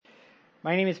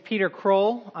My name is Peter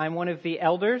Kroll. I'm one of the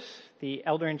elders, the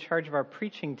elder in charge of our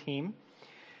preaching team,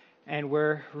 and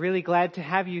we're really glad to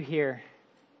have you here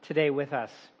today with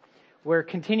us. We're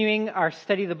continuing our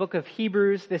study of the book of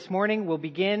Hebrews this morning. We'll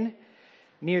begin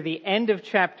near the end of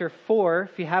chapter 4.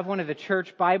 If you have one of the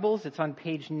church Bibles, it's on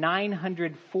page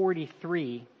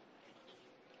 943.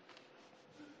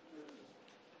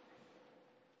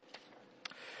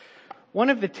 One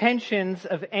of the tensions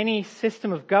of any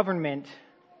system of government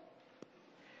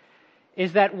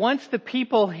is that once the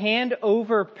people hand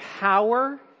over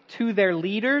power to their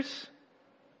leaders,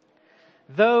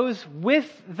 those with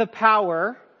the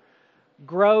power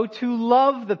grow to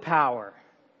love the power.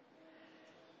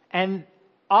 And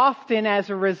often as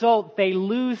a result, they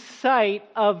lose sight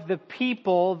of the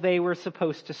people they were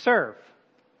supposed to serve.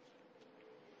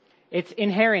 It's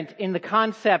inherent in the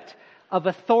concept of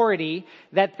authority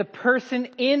that the person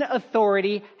in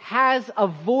authority has a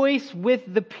voice with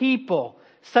the people,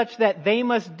 such that they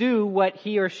must do what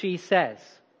he or she says.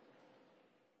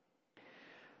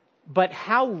 But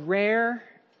how rare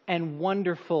and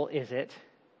wonderful is it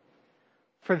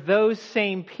for those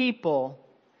same people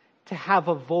to have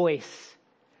a voice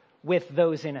with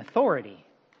those in authority?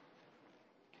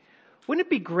 Wouldn't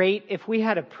it be great if we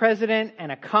had a president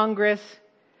and a Congress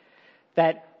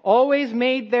that always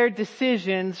made their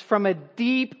decisions from a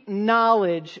deep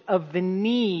knowledge of the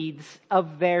needs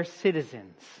of their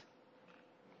citizens?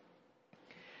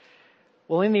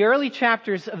 Well, in the early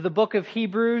chapters of the book of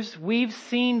Hebrews, we've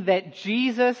seen that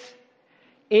Jesus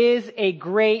is a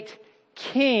great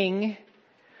king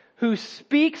who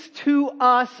speaks to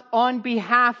us on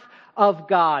behalf of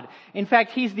God. In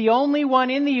fact, he's the only one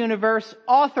in the universe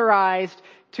authorized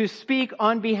to speak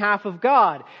on behalf of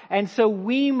God. And so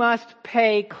we must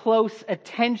pay close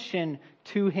attention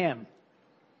to him.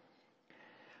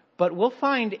 But we'll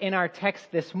find in our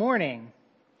text this morning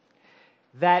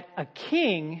that a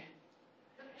king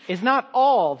is not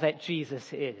all that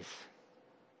Jesus is.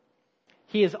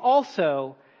 He is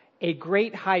also a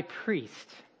great high priest.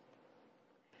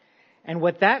 And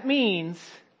what that means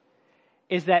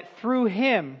is that through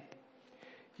him,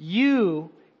 you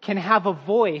can have a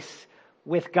voice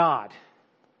with God.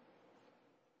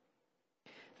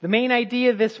 The main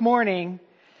idea this morning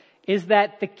is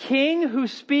that the king who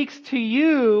speaks to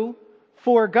you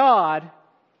for God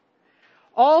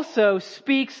also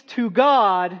speaks to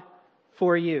God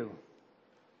for you.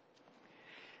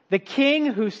 The king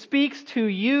who speaks to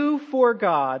you for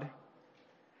God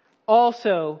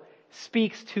also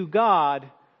speaks to God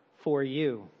for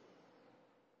you.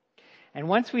 And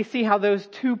once we see how those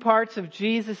two parts of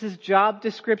Jesus' job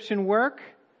description work,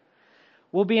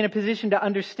 we'll be in a position to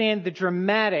understand the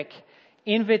dramatic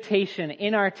invitation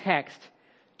in our text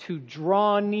to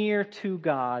draw near to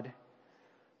God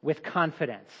with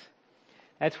confidence.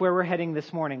 That's where we're heading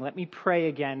this morning. Let me pray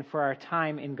again for our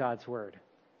time in God's Word.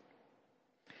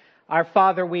 Our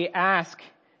Father, we ask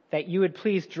that you would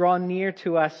please draw near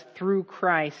to us through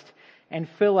Christ and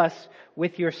fill us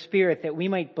with your Spirit, that we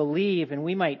might believe and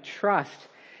we might trust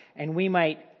and we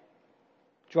might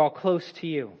draw close to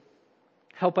you.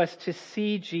 Help us to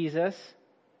see Jesus,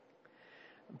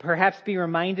 perhaps be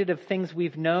reminded of things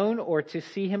we've known, or to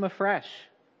see him afresh,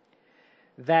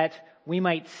 that we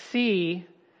might see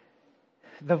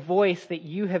the voice that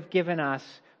you have given us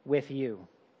with you.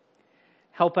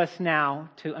 Help us now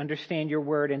to understand your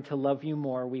word and to love you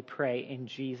more, we pray in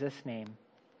Jesus' name.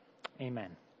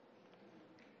 Amen.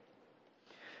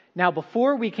 Now,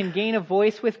 before we can gain a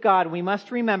voice with God, we must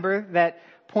remember that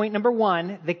point number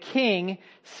 1, the king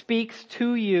speaks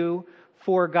to you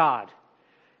for God.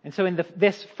 And so in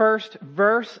this first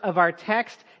verse of our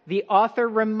text, the author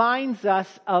reminds us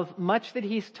of much that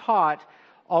he's taught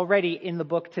already in the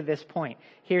book to this point.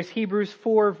 Here's Hebrews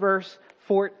 4 verse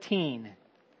 14.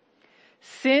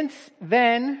 Since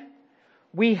then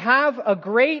we have a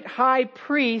great high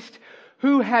priest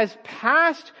who has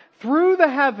passed through the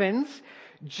heavens,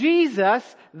 Jesus,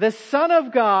 the Son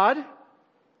of God,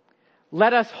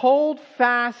 let us hold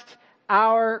fast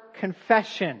our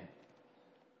confession.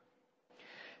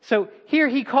 So here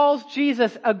he calls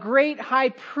Jesus a great high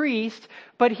priest,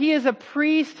 but he is a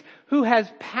priest who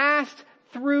has passed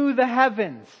through the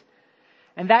heavens.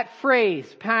 And that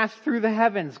phrase, passed through the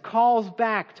heavens, calls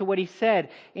back to what he said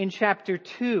in chapter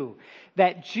 2,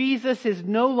 that Jesus is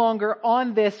no longer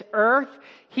on this earth.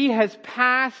 He has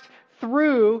passed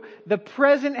through the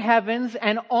present heavens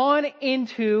and on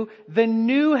into the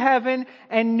new heaven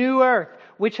and new earth,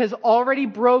 which has already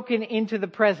broken into the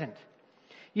present.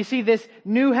 You see, this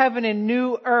new heaven and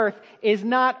new earth is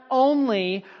not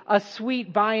only a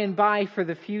sweet by and by for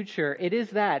the future. It is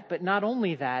that, but not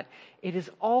only that. it is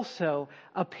also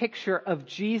a picture of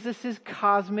Jesus'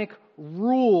 cosmic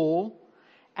rule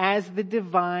as the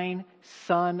divine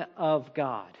Son of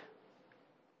God.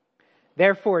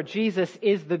 Therefore, Jesus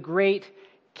is the great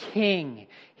King.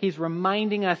 He's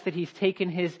reminding us that He's taken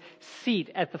His seat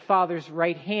at the Father's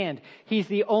right hand. He's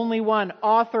the only one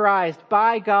authorized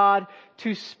by God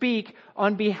to speak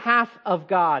on behalf of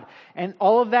God. And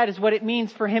all of that is what it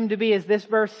means for Him to be, as this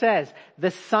verse says,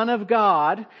 the Son of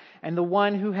God and the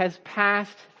one who has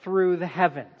passed through the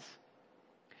heavens.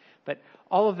 But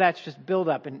all of that's just build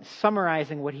up and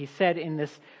summarizing what He said in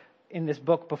this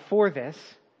book before this.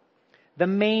 The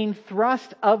main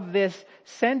thrust of this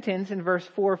sentence in verse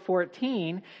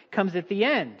 4:14 comes at the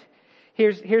end.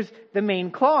 Here's the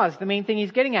main clause, the main thing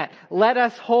He's getting at. Let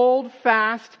us hold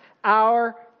fast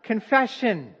our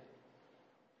confession.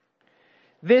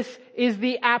 This is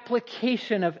the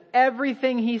application of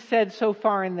everything He said so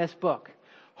far in this book.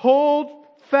 Hold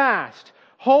fast.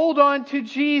 Hold on to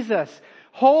Jesus.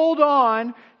 Hold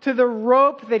on to the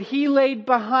rope that He laid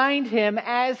behind Him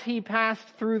as He passed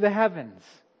through the heavens.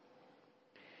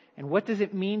 And what does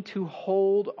it mean to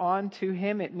hold on to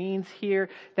Him? It means here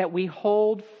that we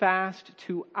hold fast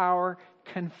to our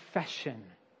confession.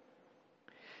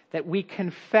 That we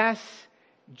confess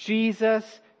Jesus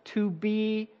to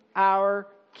be our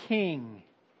King.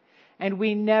 And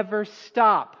we never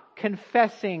stop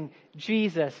confessing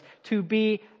Jesus to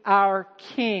be our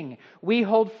King. We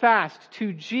hold fast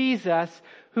to Jesus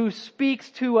who speaks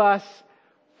to us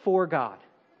for God.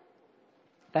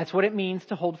 That's what it means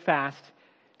to hold fast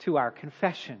to our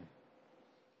confession.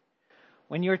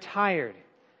 When you're tired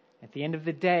at the end of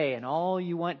the day and all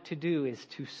you want to do is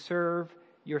to serve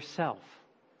yourself,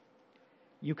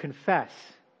 you confess,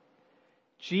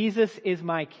 Jesus is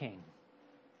my King.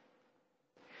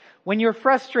 When you're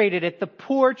frustrated at the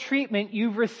poor treatment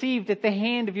you've received at the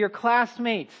hand of your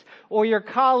classmates or your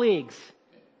colleagues,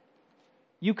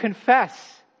 you confess,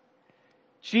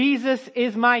 Jesus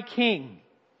is my King.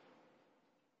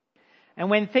 And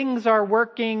when things are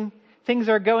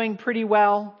going pretty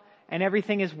well, and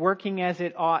everything is working as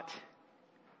it ought,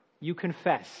 you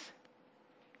confess,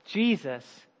 Jesus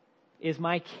is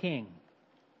my King.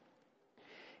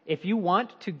 If you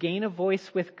want to gain a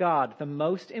voice with God, the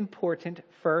most important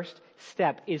first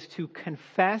step is to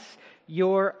confess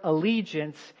your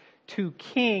allegiance to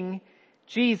King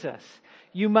Jesus.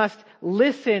 You must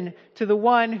listen to the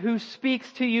one who speaks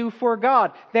to you for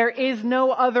God. There is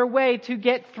no other way to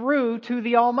get through to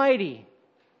the Almighty.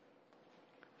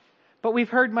 But we've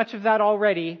heard much of that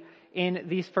already in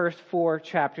these first 4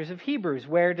 chapters of Hebrews.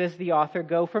 Where does the author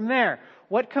go from there?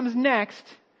 What comes next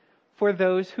for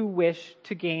those who wish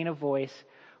to gain a voice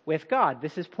with God?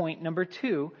 This is point number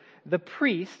 2. The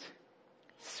priest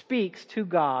speaks to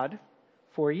God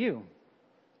for you.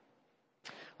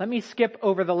 Let me skip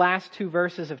over the last 2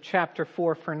 verses of chapter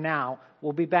 4 for now.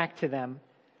 We'll be back to them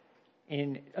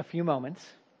in a few moments.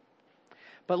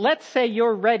 But let's say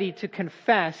you're ready to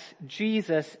confess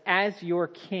Jesus as your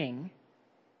King.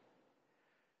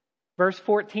 Verse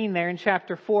 14 there in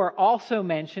chapter 4 also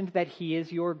mentioned that He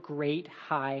is your great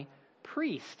high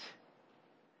priest.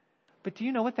 But do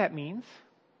you know what that means?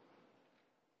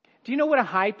 Do you know what a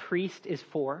high priest is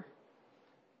for?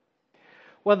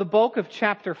 Well, the bulk of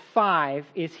chapter 5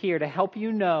 is here to help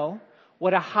you know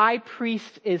what a high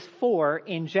priest is for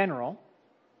in general,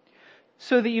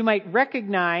 so that you might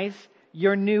recognize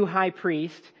your new high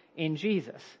priest in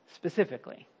Jesus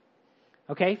specifically.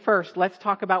 Okay, first, let's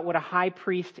talk about what a high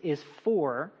priest is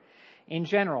for in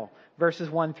general. Verses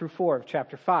 1 through 4 of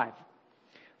chapter 5.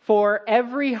 For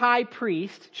every high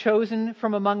priest chosen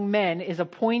from among men is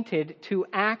appointed to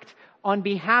act on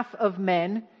behalf of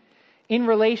men in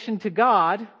relation to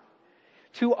God,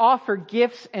 to offer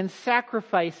gifts and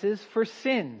sacrifices for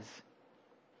sins.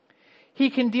 He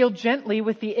can deal gently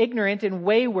with the ignorant and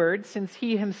wayward, since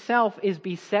he himself is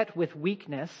beset with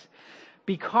weakness.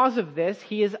 Because of this,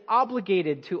 he is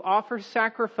obligated to offer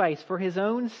sacrifice for his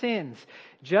own sins,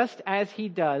 just as he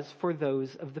does for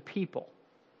those of the people.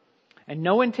 And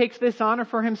no one takes this honor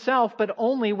for himself, but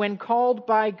only when called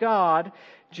by God,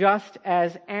 just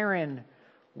as Aaron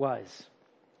was.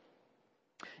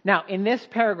 Now, in this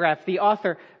paragraph, the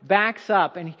author backs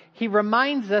up and he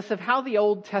reminds us of how the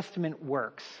Old Testament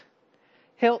works.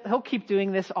 He'll keep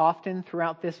doing this often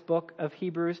throughout this book of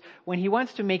Hebrews when he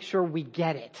wants to make sure we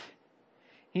get it.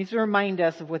 He needs to remind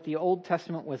us of what the Old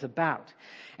Testament was about.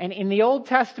 And in the Old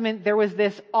Testament, there was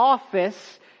this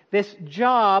office, this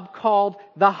job called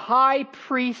the High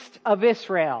Priest of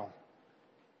Israel.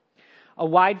 A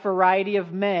wide variety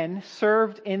of men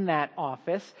served in that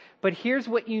office, but here's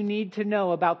what you need to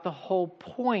know about the whole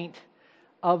point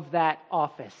of that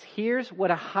office. Here's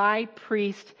what a high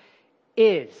priest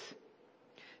is.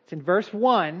 It's in verse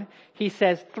 1. He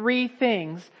says 3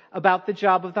 things about the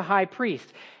job of the high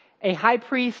priest. A high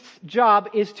priest's job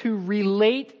is to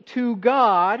relate to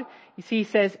God. You see, he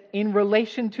says, in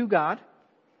relation to God.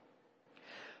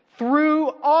 Through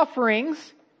offerings,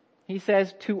 he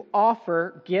says, to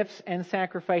offer gifts and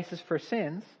sacrifices for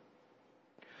sins.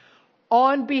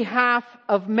 On behalf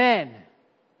of men,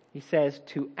 he says,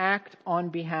 to act on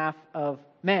behalf of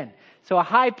men. So a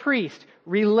high priest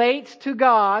relates to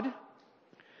God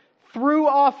through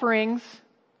offerings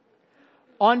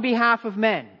on behalf of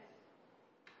men.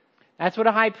 That's what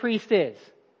a high priest is.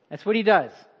 That's what he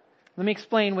does. Let me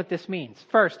explain what this means.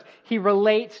 First, he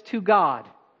relates to God.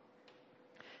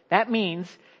 That means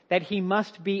that he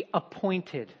must be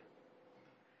appointed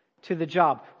to the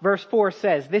job. Verse 4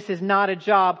 says, this is not a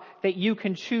job that you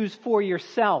can choose for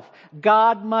yourself.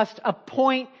 God must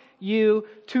appoint you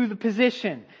to the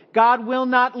position. God will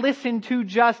not listen to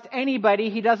just anybody.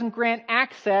 He doesn't grant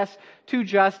access to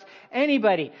just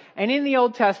anybody. And in the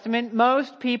Old Testament,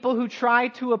 most people who try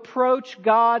to approach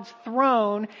God's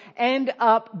throne end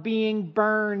up being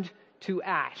burned to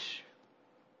ash.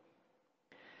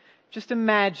 Just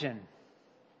imagine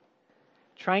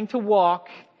trying to walk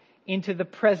into the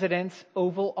president's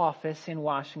Oval Office in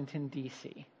Washington,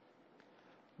 D.C.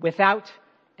 without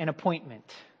an appointment.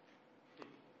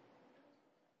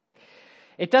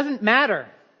 It doesn't matter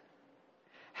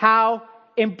how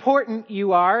important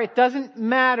you are. It doesn't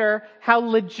matter how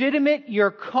legitimate your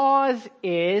cause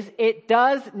is. It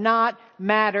does not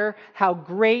matter how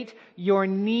great your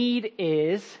need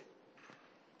is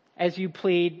as you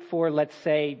plead for, let's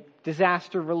say,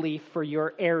 disaster relief for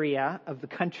your area of the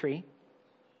country.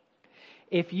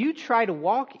 If you try to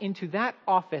walk into that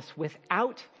office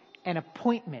without an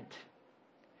appointment,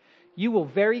 you will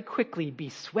very quickly be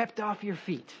swept off your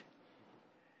feet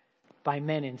by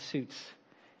men in suits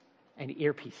and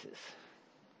earpieces.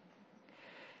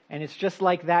 And it's just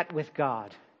like that with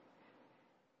God,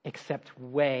 except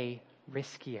way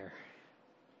riskier.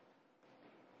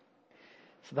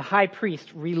 So the high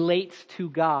priest relates to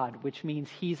God, which means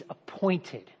he's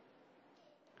appointed.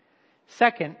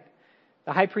 Second,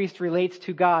 the high priest relates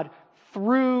to God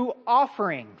through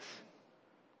offerings.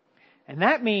 And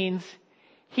that means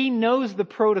he knows the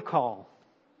protocol.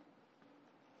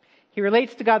 He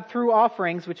relates to God through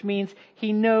offerings, which means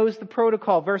he knows the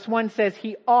protocol. Verse 1 says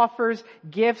he offers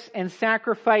gifts and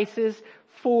sacrifices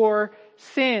for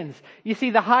sins. You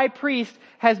see, the high priest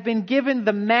has been given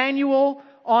the manual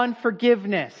on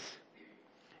forgiveness,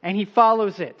 and he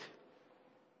follows it.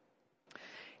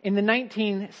 In the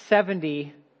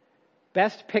 1970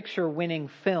 Best Picture winning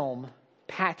film,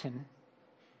 Patton,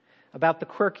 about the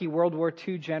quirky World War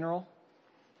II general,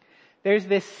 there's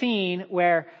this scene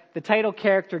where the title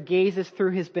character gazes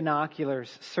through his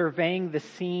binoculars, surveying the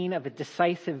scene of a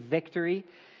decisive victory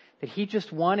that he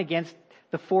just won against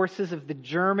the forces of the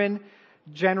German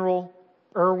General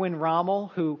Erwin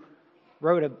Rommel, who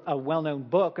wrote a well-known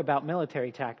book about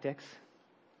military tactics.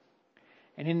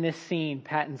 And in this scene,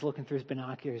 Patton's looking through his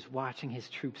binoculars, watching his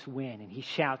troops win, and he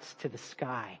shouts to the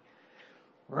sky,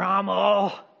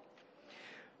 "Rommel,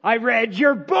 I read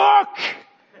your book!"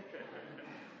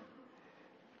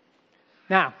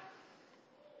 Now,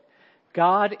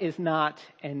 God is not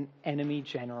an enemy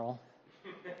general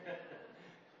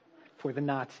for the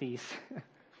Nazis.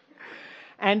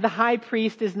 And the high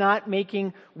priest is not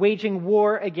waging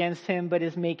war against him, but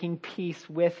is making peace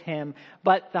with him.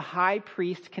 But the high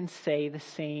priest can say the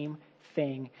same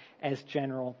thing as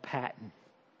General Patton.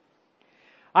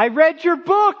 I read your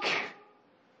book,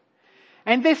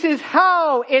 and this is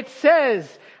how it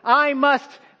says I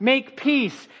must make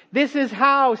peace. This is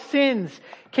how sins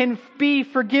can be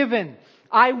forgiven.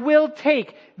 I will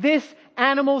take this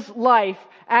animal's life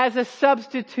as a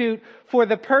substitute for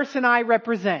the person I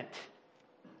represent.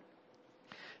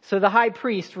 So the high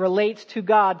priest relates to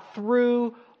God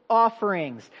through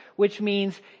offerings, which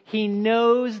means he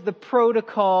knows the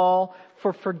protocol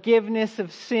for forgiveness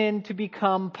of sin to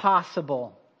become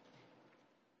possible.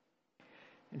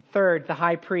 And third, the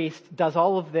high priest does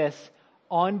all of this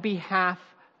on behalf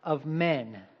of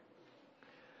men,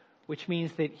 which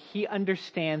means that he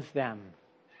understands them.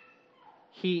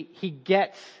 He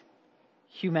gets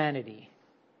humanity.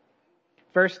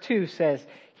 Verse 2 says,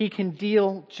 he can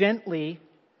deal gently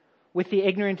with the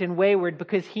ignorant and wayward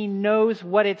because he knows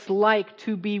what it's like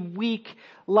to be weak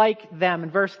like them. In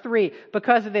verse 3,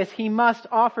 because of this, he must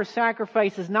offer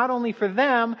sacrifices not only for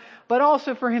them, but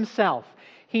also for himself.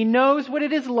 He knows what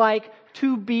it is like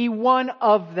to be one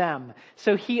of them.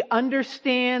 So he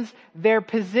understands their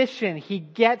position. He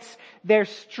gets their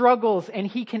struggles, and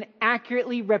he can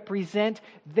accurately represent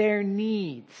their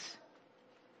needs.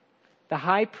 The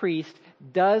high priest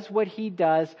does what he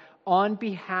does on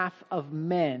behalf of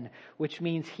men, which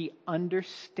means he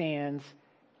understands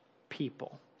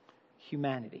people,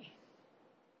 humanity.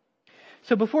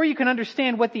 So before you can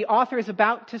understand what the author is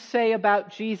about to say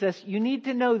about Jesus, you need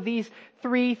to know these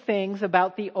three things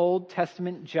about the Old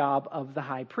Testament job of the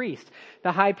high priest.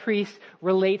 The high priest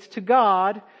relates to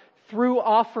God through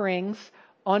offerings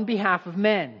on behalf of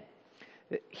men.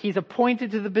 He's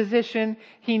appointed to the position,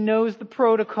 he knows the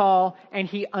protocol, and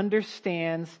he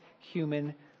understands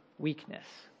human weakness.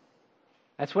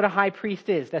 That's what a high priest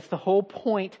is. That's the whole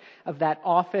point of that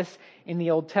office in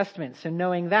the Old Testament. So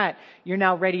knowing that, you're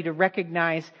now ready to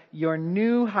recognize your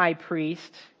new high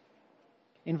priest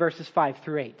in verses 5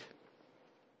 through 8.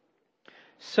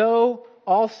 So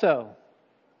also,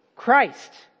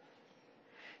 Christ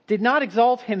did not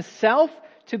exalt himself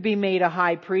to be made a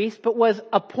high priest, but was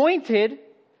appointed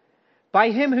by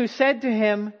him who said to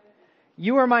him,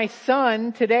 "You are my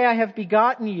son, today I have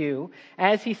begotten you."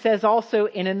 As he says also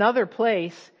in another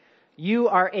place, "You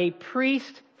are a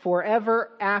priest forever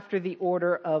after the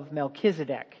order of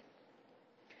Melchizedek."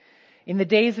 In the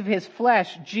days of his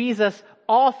flesh, Jesus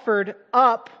offered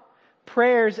up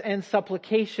prayers and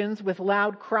supplications with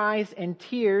loud cries and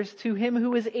tears to him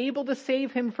who is able to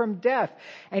save him from death,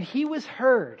 and he was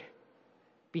heard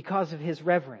because of his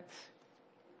reverence.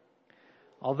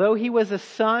 Although he was a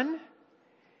son,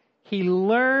 he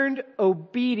learned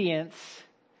obedience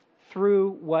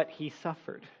through what he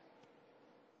suffered.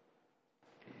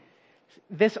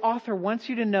 This author wants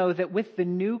you to know that with the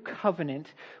new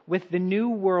covenant, with the new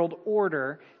world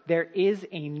order, there is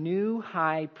a new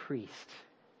high priest.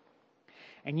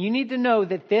 And you need to know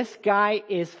that this guy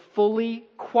is fully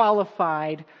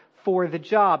qualified for the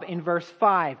job. In verse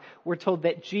 5, we're told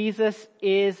that Jesus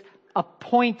is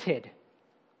appointed,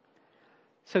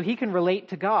 so he can relate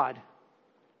to God.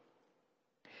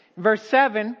 In verse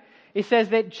 7, it says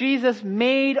that Jesus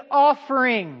made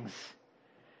offerings,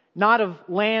 not of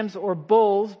lambs or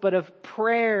bulls, but of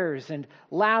prayers and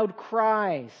loud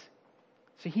cries.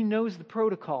 So he knows the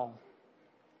protocol.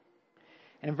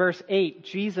 And in verse 8,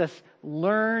 Jesus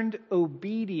learned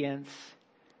obedience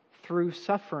through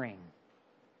suffering,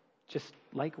 just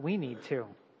like we need to.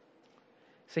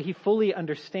 So he fully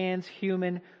understands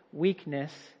human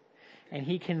weakness, and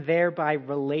he can thereby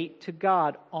relate to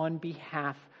God on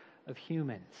behalf of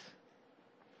humans.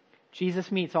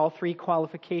 Jesus meets all three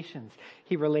qualifications.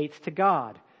 He relates to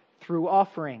God through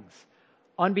offerings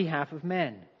on behalf of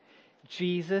men.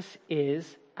 Jesus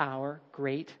is our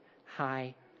great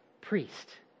high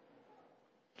priest.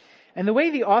 And the way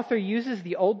the author uses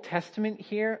the Old Testament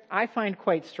here, I find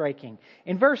quite striking.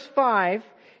 In verse 5,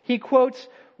 he quotes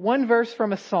one verse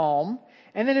from a psalm,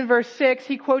 and then in verse 6,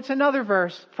 he quotes another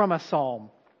verse from a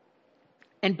psalm.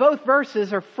 And both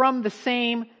verses are from the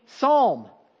same psalm.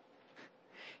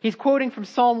 He's quoting from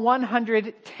Psalm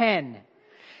 110.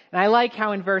 And I like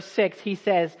how in verse 6 he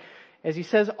says, as he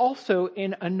says also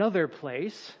in another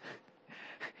place,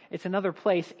 it's another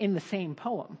place in the same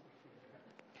poem.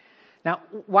 Now,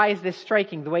 why is this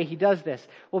striking, the way he does this?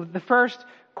 Well, the first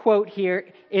quote here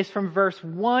is from verse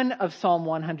 1 of Psalm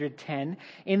 110.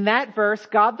 In that verse,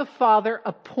 God the Father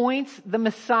appoints the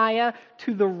Messiah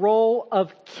to the role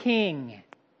of king.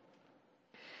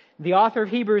 The author of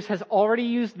Hebrews has already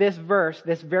used this verse,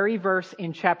 this very verse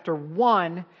in chapter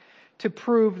 1, to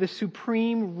prove the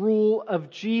supreme rule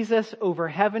of Jesus over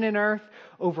heaven and earth,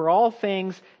 over all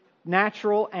things,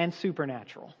 natural and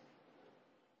supernatural.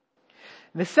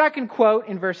 The second quote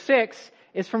in verse 6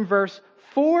 is from verse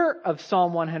 4 of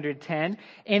Psalm 110.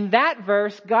 In that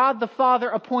verse, God the Father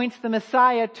appoints the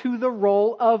Messiah to the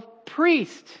role of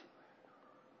priest.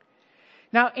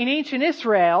 Now, in ancient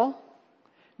Israel,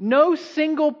 no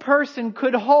single person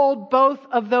could hold both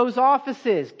of those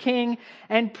offices, king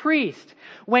and priest.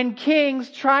 When kings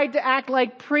tried to act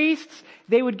like priests,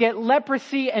 they would get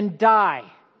leprosy and die.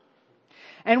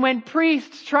 And when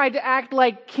priests tried to act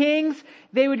like kings,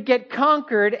 they would get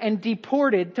conquered and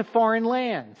deported to foreign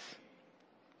lands.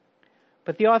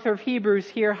 But the author of Hebrews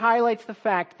here highlights the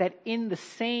fact that in the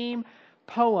same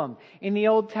poem in the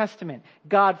Old Testament,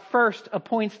 God first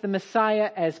appoints the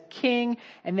Messiah as king,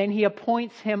 and then he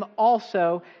appoints him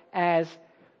also as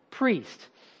priest.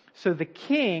 So the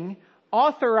king,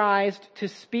 authorized to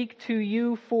speak to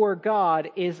you for God,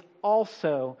 is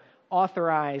also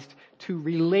authorized to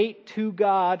relate to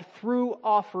God through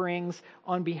offerings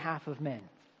on behalf of men.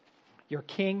 Your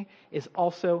king is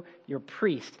also your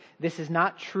priest. This is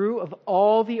not true of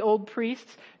all the old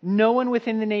priests. No one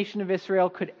within the nation of Israel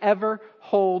could ever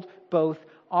hold both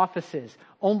offices.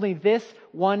 Only this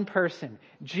one person,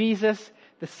 Jesus,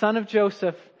 the son of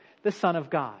Joseph, the Son of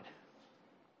God.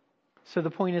 So the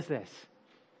point is this.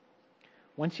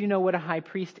 Once you know what a high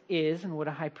priest is and what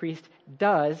a high priest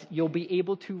does, you'll be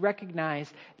able to recognize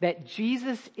that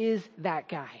Jesus is that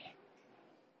guy.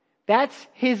 That's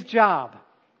his job.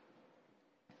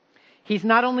 He's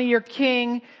not only your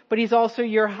king, but he's also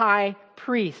your high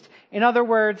priest. In other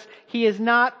words, he is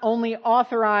not only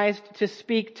authorized to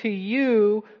speak to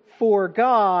you for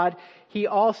God, he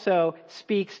also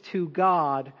speaks to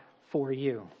God for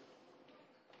you.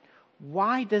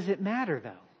 Why does it matter,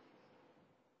 though?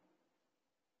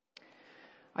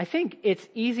 I think it's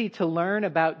easy to learn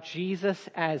about Jesus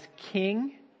as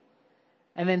king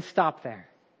and then stop there.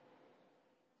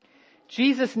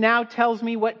 Jesus now tells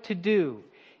me what to do.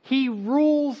 He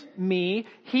rules me.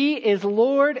 He is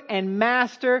Lord and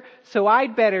Master, so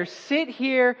I'd better sit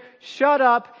here, shut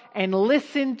up, and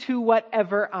listen to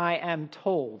whatever I am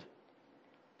told.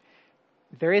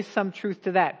 There is some truth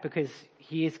to that because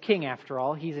he is king after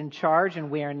all. He's in charge and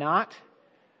we are not.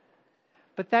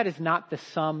 But that is not the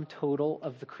sum total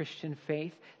of the Christian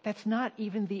faith. That's not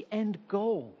even the end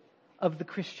goal of the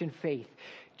Christian faith.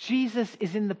 Jesus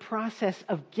is in the process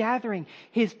of gathering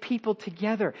his people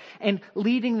together and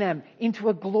leading them into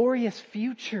a glorious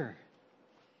future.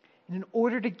 And in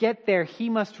order to get there, he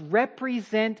must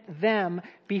represent them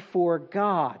before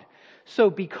God. So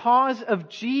because of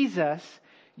Jesus,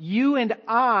 you and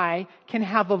I can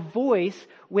have a voice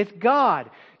with God.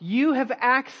 You have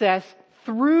access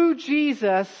through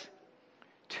Jesus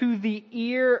to the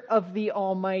ear of the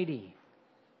Almighty.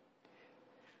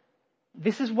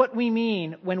 This is what we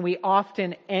mean when we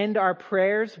often end our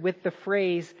prayers with the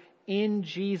phrase, "in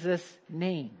Jesus'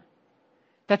 name."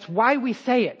 That's why we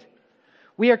say it.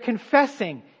 We are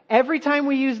confessing every time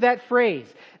we use that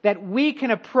phrase that we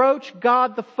can approach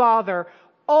God the Father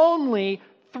only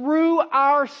through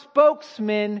our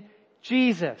spokesman,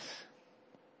 Jesus.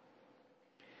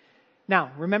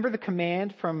 Now, remember the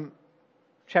command from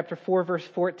chapter 4, verse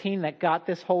 14 that got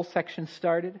this whole section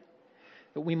started?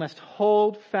 That we must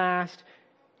hold fast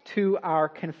to our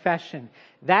confession.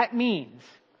 That means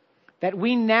that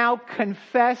we now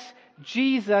confess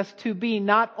Jesus to be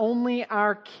not only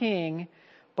our King,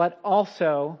 but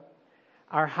also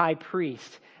our high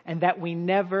priest. And that we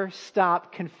never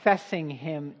stop confessing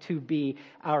him to be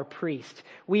our priest.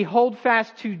 We hold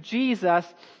fast to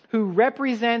Jesus, who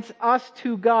represents us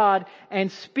to God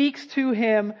and speaks to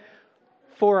him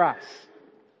for us.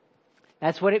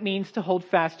 That's what it means to hold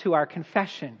fast to our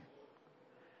confession.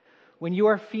 When you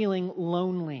are feeling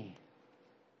lonely,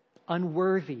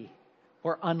 unworthy,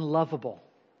 or unlovable,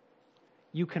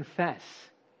 you confess,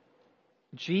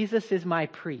 Jesus is my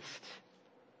priest.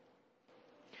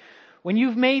 When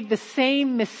you've made the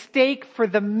same mistake for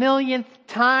the millionth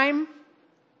time,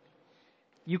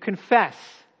 you confess,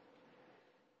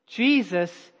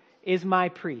 Jesus is my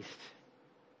priest.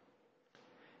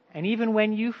 And even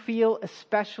when you feel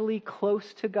especially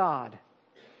close to God,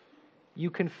 you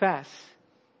confess,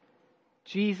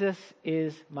 Jesus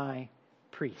is my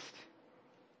priest.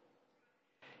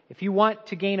 If you want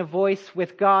to gain a voice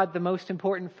with God, the most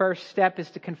important first step is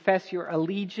to confess your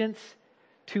allegiance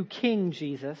to King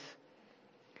Jesus.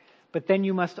 But then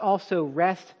you must also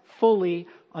rest fully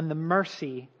on the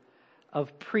mercy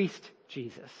of priest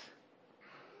Jesus.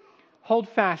 Hold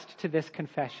fast to this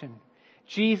confession.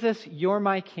 Jesus, you're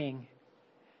my King.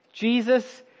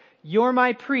 Jesus, you're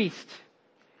my priest.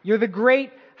 You're the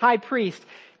great high priest.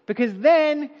 Because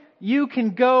then you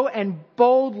can go and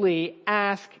boldly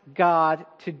ask God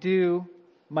to do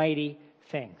mighty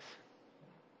things.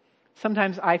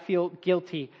 Sometimes I feel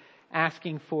guilty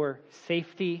asking for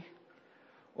safety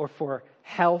or for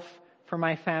health for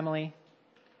my family.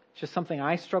 It's just something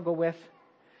I struggle with.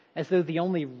 As though the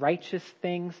only righteous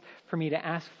things for me to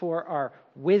ask for are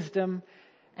wisdom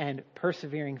and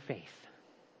persevering faith.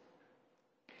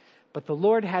 But the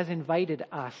Lord has invited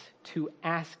us to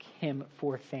ask him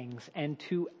for things and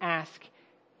to ask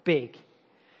big,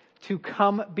 to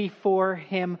come before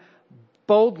him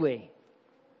boldly.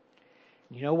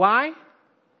 You know why?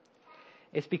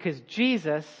 It's because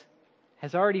Jesus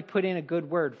has already put in a good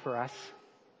word for us.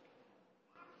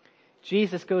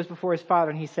 Jesus goes before his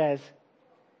Father and he says,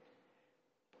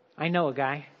 I know a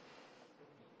guy.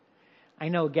 I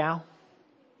know a gal.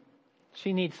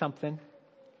 She needs something.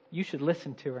 You should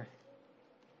listen to her.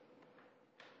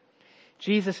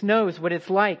 Jesus knows what it's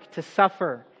like to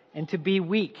suffer and to be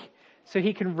weak, so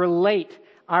he can relate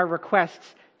our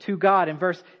requests to God. And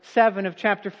verse 7 of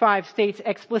chapter 5 states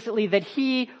explicitly that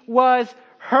he was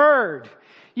heard.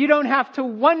 You don't have to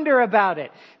wonder about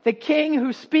it. The king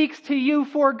who speaks to you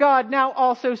for God now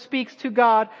also speaks to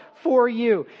God for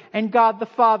you. And God the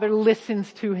Father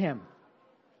listens to him.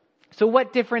 So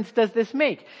what difference does this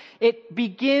make? It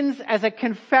begins as a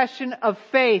confession of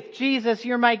faith. Jesus,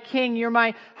 you're my king, you're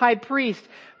my high priest.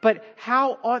 But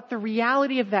how ought the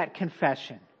reality of that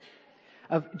confession,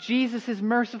 of Jesus'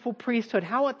 merciful priesthood,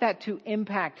 how ought that to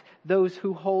impact those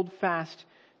who hold fast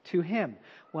to him?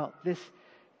 Well, this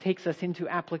takes us into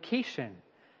application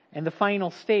and the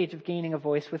final stage of gaining a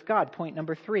voice with God. Point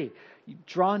number 3,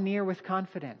 draw near with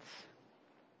confidence.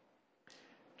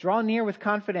 Draw near with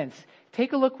confidence.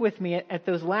 Take a look with me at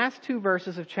those last 2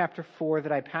 verses of chapter 4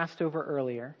 that I passed over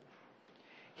earlier.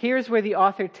 Here's where the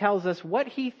author tells us what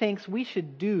he thinks we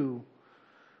should do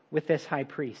with this high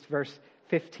priest. Verse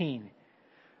 15.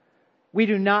 We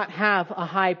do not have a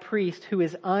high priest who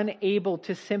is unable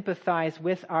to sympathize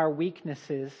with our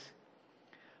weaknesses,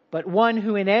 but one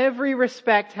who in every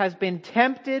respect has been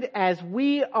tempted as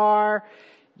we are,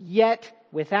 yet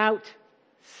without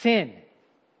sin.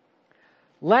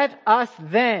 Let us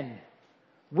then,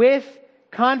 with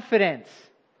confidence,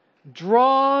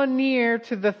 draw near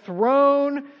to the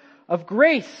throne of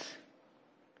grace,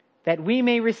 that we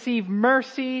may receive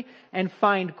mercy and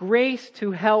find grace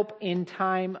to help in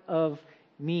time of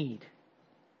need.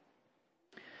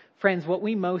 Friends, what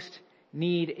we most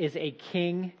need is a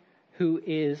king who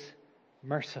is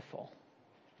merciful.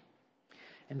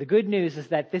 And the good news is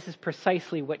that this is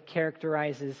precisely what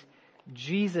characterizes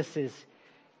Jesus'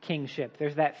 kingship.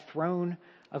 There's that throne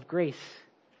of grace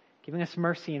giving us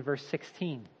mercy in verse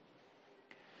 16.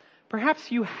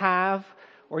 Perhaps you have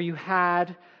or you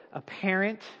had a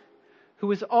parent who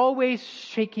was always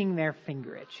shaking their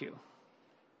finger at you.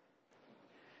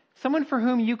 Someone for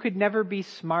whom you could never be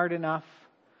smart enough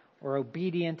or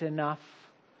obedient enough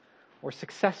or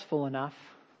successful enough.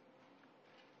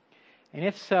 And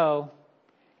if so,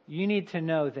 you need to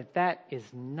know that that is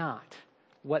not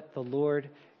what the Lord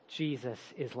Jesus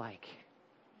is like.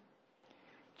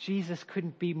 Jesus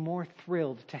couldn't be more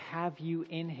thrilled to have you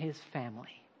in his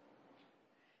family.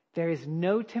 There is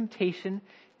no temptation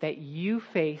that you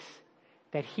face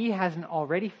that he hasn't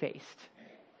already faced.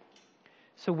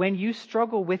 So when you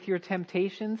struggle with your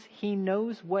temptations, he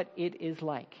knows what it is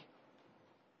like.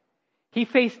 He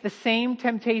faced the same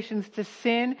temptations to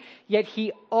sin, yet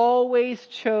he always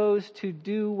chose to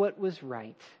do what was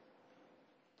right.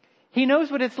 He knows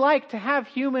what it's like to have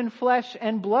human flesh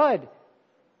and blood.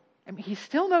 I mean, he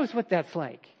still knows what that's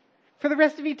like. For the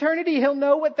rest of eternity, he'll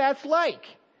know what that's like.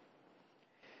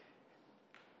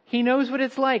 He knows what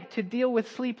it's like to deal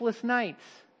with sleepless nights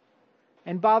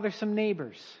and bothersome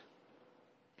neighbors.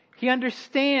 He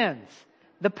understands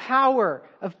the power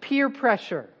of peer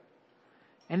pressure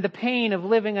and the pain of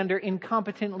living under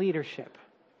incompetent leadership.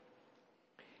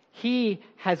 He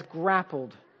has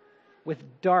grappled with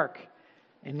dark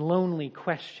and lonely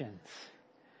questions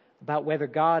about whether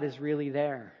God is really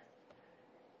there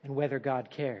and whether God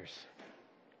cares.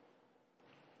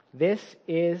 This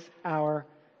is our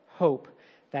hope,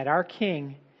 that our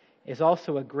King is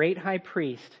also a great high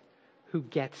priest who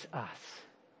gets us.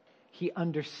 He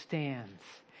understands.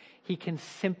 He can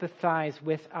sympathize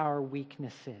with our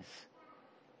weaknesses.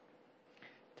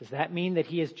 Does that mean that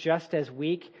he is just as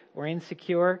weak or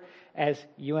insecure as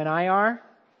you and I are?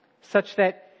 Such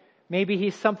that maybe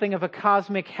he's something of a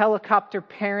cosmic helicopter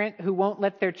parent who won't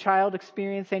let their child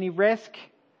experience any risk?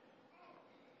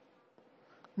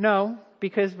 No,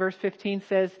 because verse 15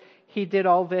 says he did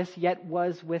all this yet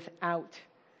was without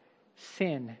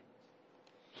sin.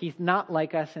 He's not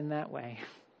like us in that way.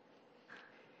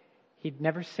 He'd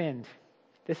never sinned.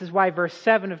 This is why verse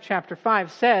 7 of chapter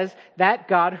 5 says that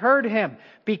God heard him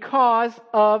because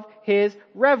of his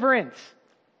reverence.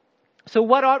 So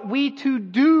what ought we to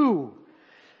do?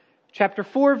 Chapter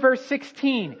 4, verse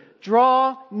 16.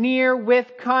 Draw near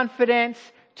with confidence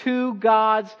to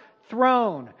God's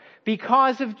throne.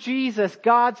 Because of Jesus,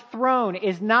 God's throne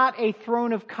is not a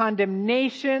throne of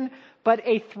condemnation, but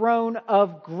a throne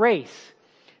of grace.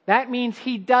 That means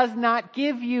he does not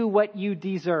give you what you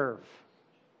deserve.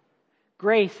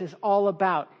 Grace is all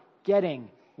about getting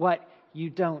what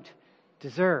you don't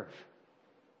deserve.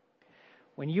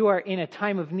 When you are in a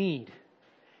time of need,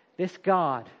 this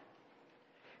God,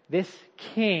 this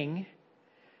King,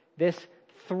 this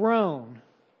throne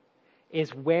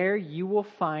is where you will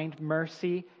find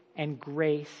mercy and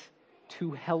grace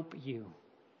to help you.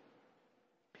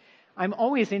 I'm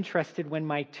always interested when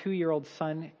my 2-year-old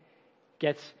son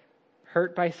gets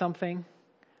hurt by something.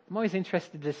 I'm always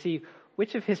interested to see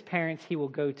which of his parents he will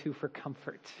go to for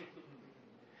comfort.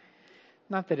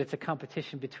 Not that it's a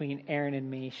competition between Erin and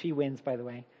me. She wins, by the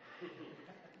way.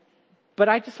 But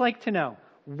I'd just like to know,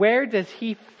 where does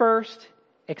he first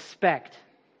expect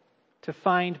to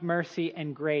find mercy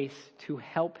and grace to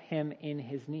help him in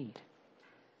his need?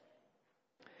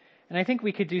 And I think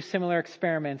we could do similar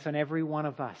experiments on every one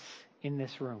of us in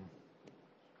this room.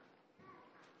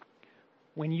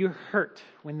 When you're hurt,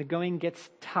 when the going gets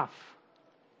tough,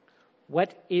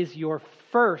 what is your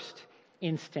first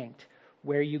instinct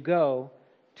where you go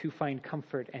to find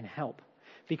comfort and help?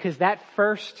 Because that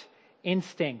first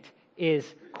instinct is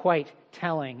quite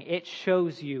telling. It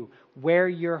shows you where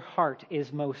your heart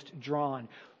is most drawn.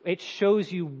 It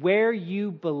shows you where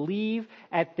you believe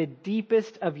at the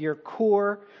deepest of your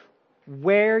core,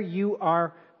 where you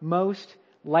are most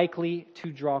likely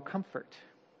to draw comfort.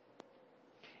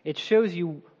 It shows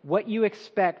you what you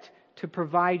expect to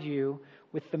provide you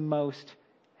with the most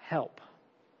help.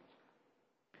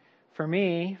 For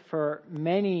me, for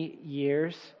many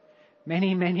years,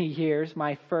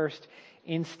 my first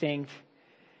instinct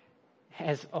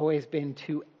has always been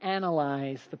to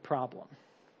analyze the problem.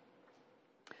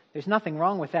 There's nothing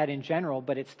wrong with that in general,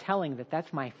 but it's telling that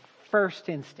that's my first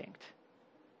instinct.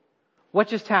 What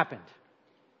just happened?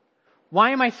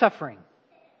 Why am I suffering?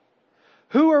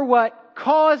 Who or what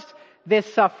caused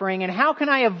this suffering, and how can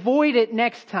I avoid it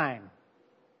next time?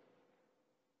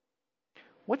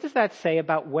 What does that say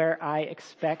about where I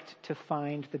expect to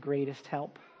find the greatest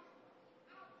help?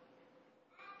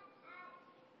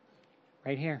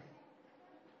 Right here.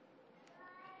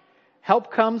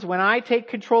 Help comes when I take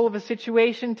control of a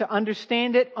situation to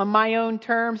understand it on my own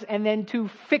terms and then to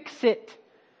fix it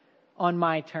on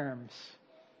my terms.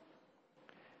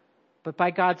 But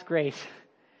by God's grace,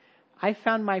 I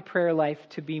found my prayer life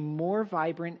to be more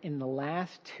vibrant in the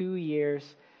last 2 years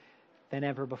than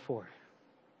ever before.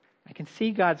 I can see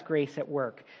God's grace at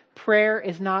work. Prayer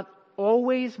is not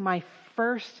always my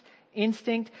first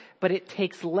instinct, but it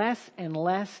takes less and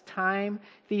less time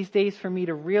these days for me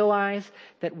to realize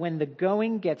that when the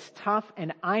going gets tough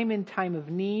and I'm in time of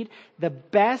need, the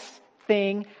best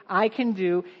thing I can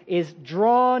do is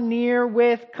draw near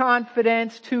with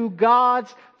confidence to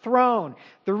God's throne.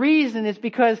 The reason is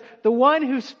because the one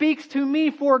who speaks to me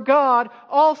for God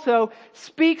also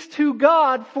speaks to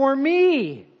God for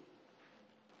me.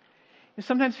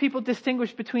 Sometimes people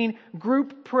distinguish between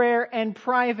group prayer and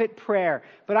private prayer,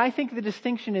 but I think the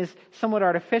distinction is somewhat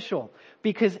artificial,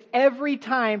 because every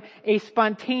time a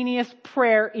spontaneous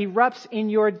prayer erupts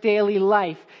in your daily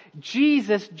life,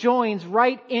 Jesus joins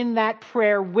right in that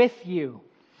prayer with you.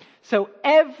 So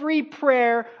every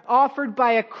prayer offered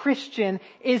by a Christian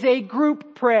is a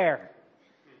group prayer.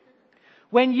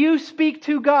 When you speak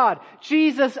to God,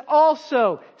 Jesus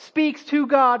also speaks to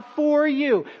God for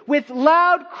you with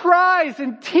loud cries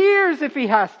and tears if he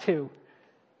has to.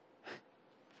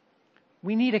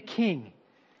 We need a king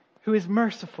who is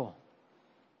merciful.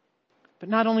 But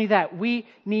not only that, we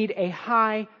need a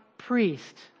high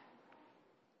priest.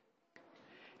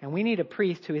 And we need a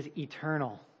priest who is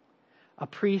eternal. A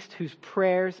priest whose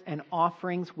prayers and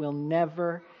offerings will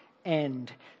never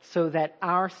end, so that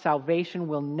our salvation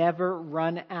will never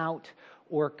run out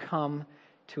or come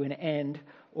to an end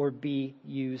or be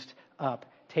used up.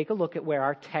 Take a look at where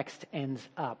our text ends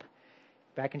up.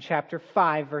 Back in chapter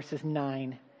 5, verses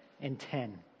 9 and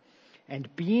 10.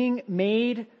 And being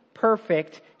made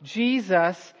perfect,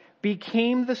 Jesus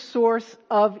became the source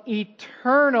of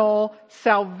eternal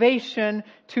salvation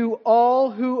to all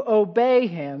who obey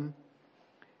him,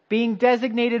 being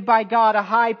designated by God a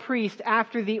high priest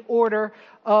after the order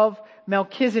of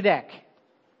Melchizedek.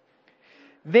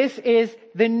 This is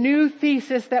the new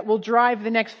thesis that will drive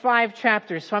the next 5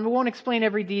 chapters. So I won't explain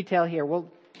every detail here.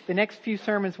 The next few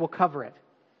sermons will cover it.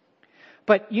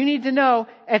 But you need to know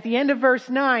at the end of verse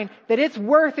 9 that it's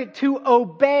worth it to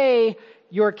obey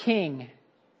your king,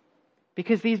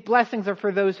 because these blessings are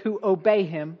for those who obey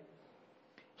him.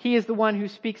 He is the one who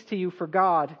speaks to you for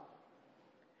God.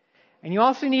 And you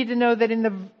also need to know that in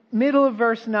the middle of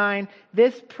verse 9,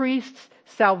 this priest's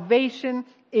salvation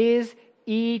is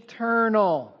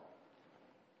eternal,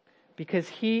 because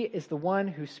he is the one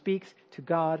who speaks to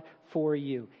God for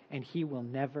you, and he will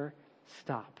never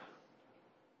stop.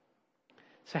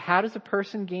 So how does a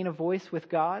person gain a voice with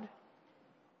God?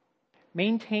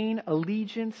 Maintain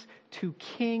allegiance to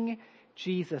King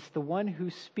Jesus, the one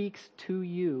who speaks to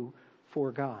you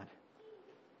for God.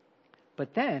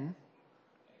 But then,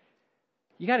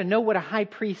 you got to know what a high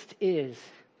priest is,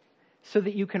 so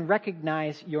that you can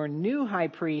recognize your new high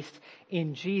priest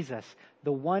in Jesus,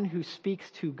 the one who speaks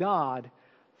to God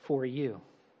for you.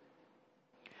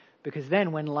 Because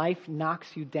then when life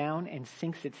knocks you down and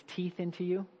sinks its teeth into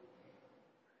you,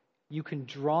 you can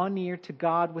draw near to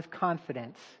God with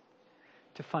confidence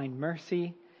to find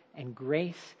mercy and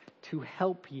grace to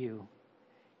help you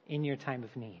in your time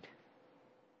of need.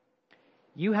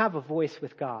 You have a voice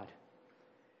with God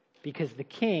because the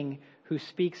King who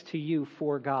speaks to you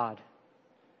for God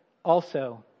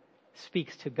also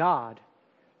speaks to God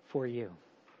for you.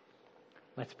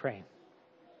 Let's pray.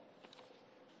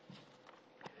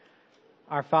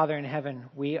 Our Father in heaven,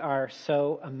 we are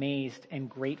so amazed and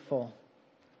grateful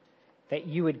that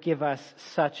you would give us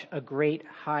such a great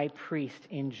high priest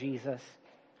in Jesus.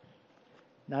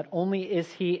 Not only is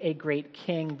he a great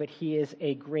king, but he is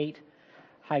a great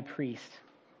high priest.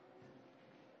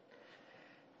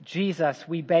 Jesus,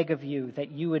 we beg of you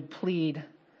that you would plead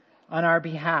on our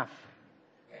behalf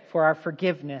for our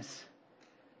forgiveness.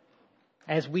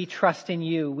 As we trust in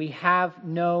you, we have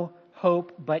no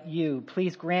hope but you.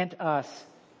 Please grant us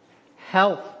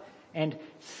health and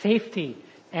safety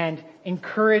and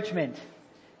encouragement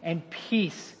and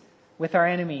peace with our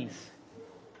enemies.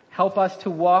 Help us to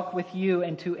walk with you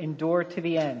and to endure to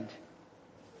the end.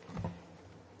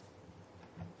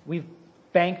 We've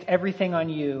banked everything on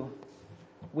you.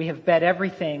 We have bet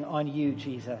everything on you,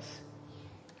 Jesus.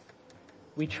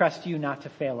 We trust you not to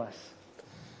fail us.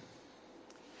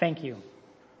 Thank you.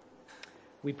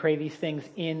 We pray these things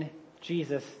in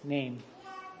Jesus' name.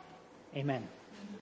 Amen.